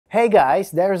Hey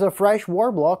guys, there's a fresh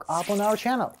Warblog up on our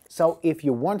channel. So if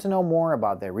you want to know more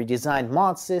about the redesigned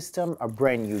mod system, a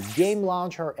brand new game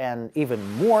launcher, and even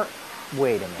more...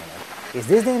 Wait a minute, is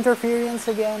this the interference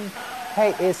again?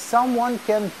 Hey, is someone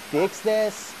can fix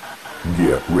this?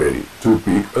 Get ready to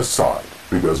pick a side,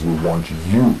 because we want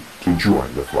you to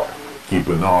join the fight. Keep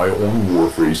an eye on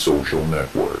Warface social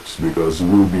networks, because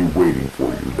we'll be waiting for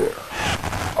you there.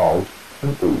 Out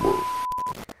and over.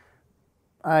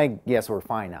 I guess we're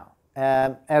fine now.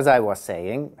 As I was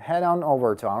saying, head on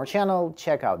over to our channel,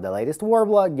 check out the latest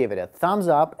Warblog, give it a thumbs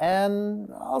up, and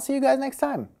I'll see you guys next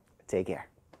time. Take care.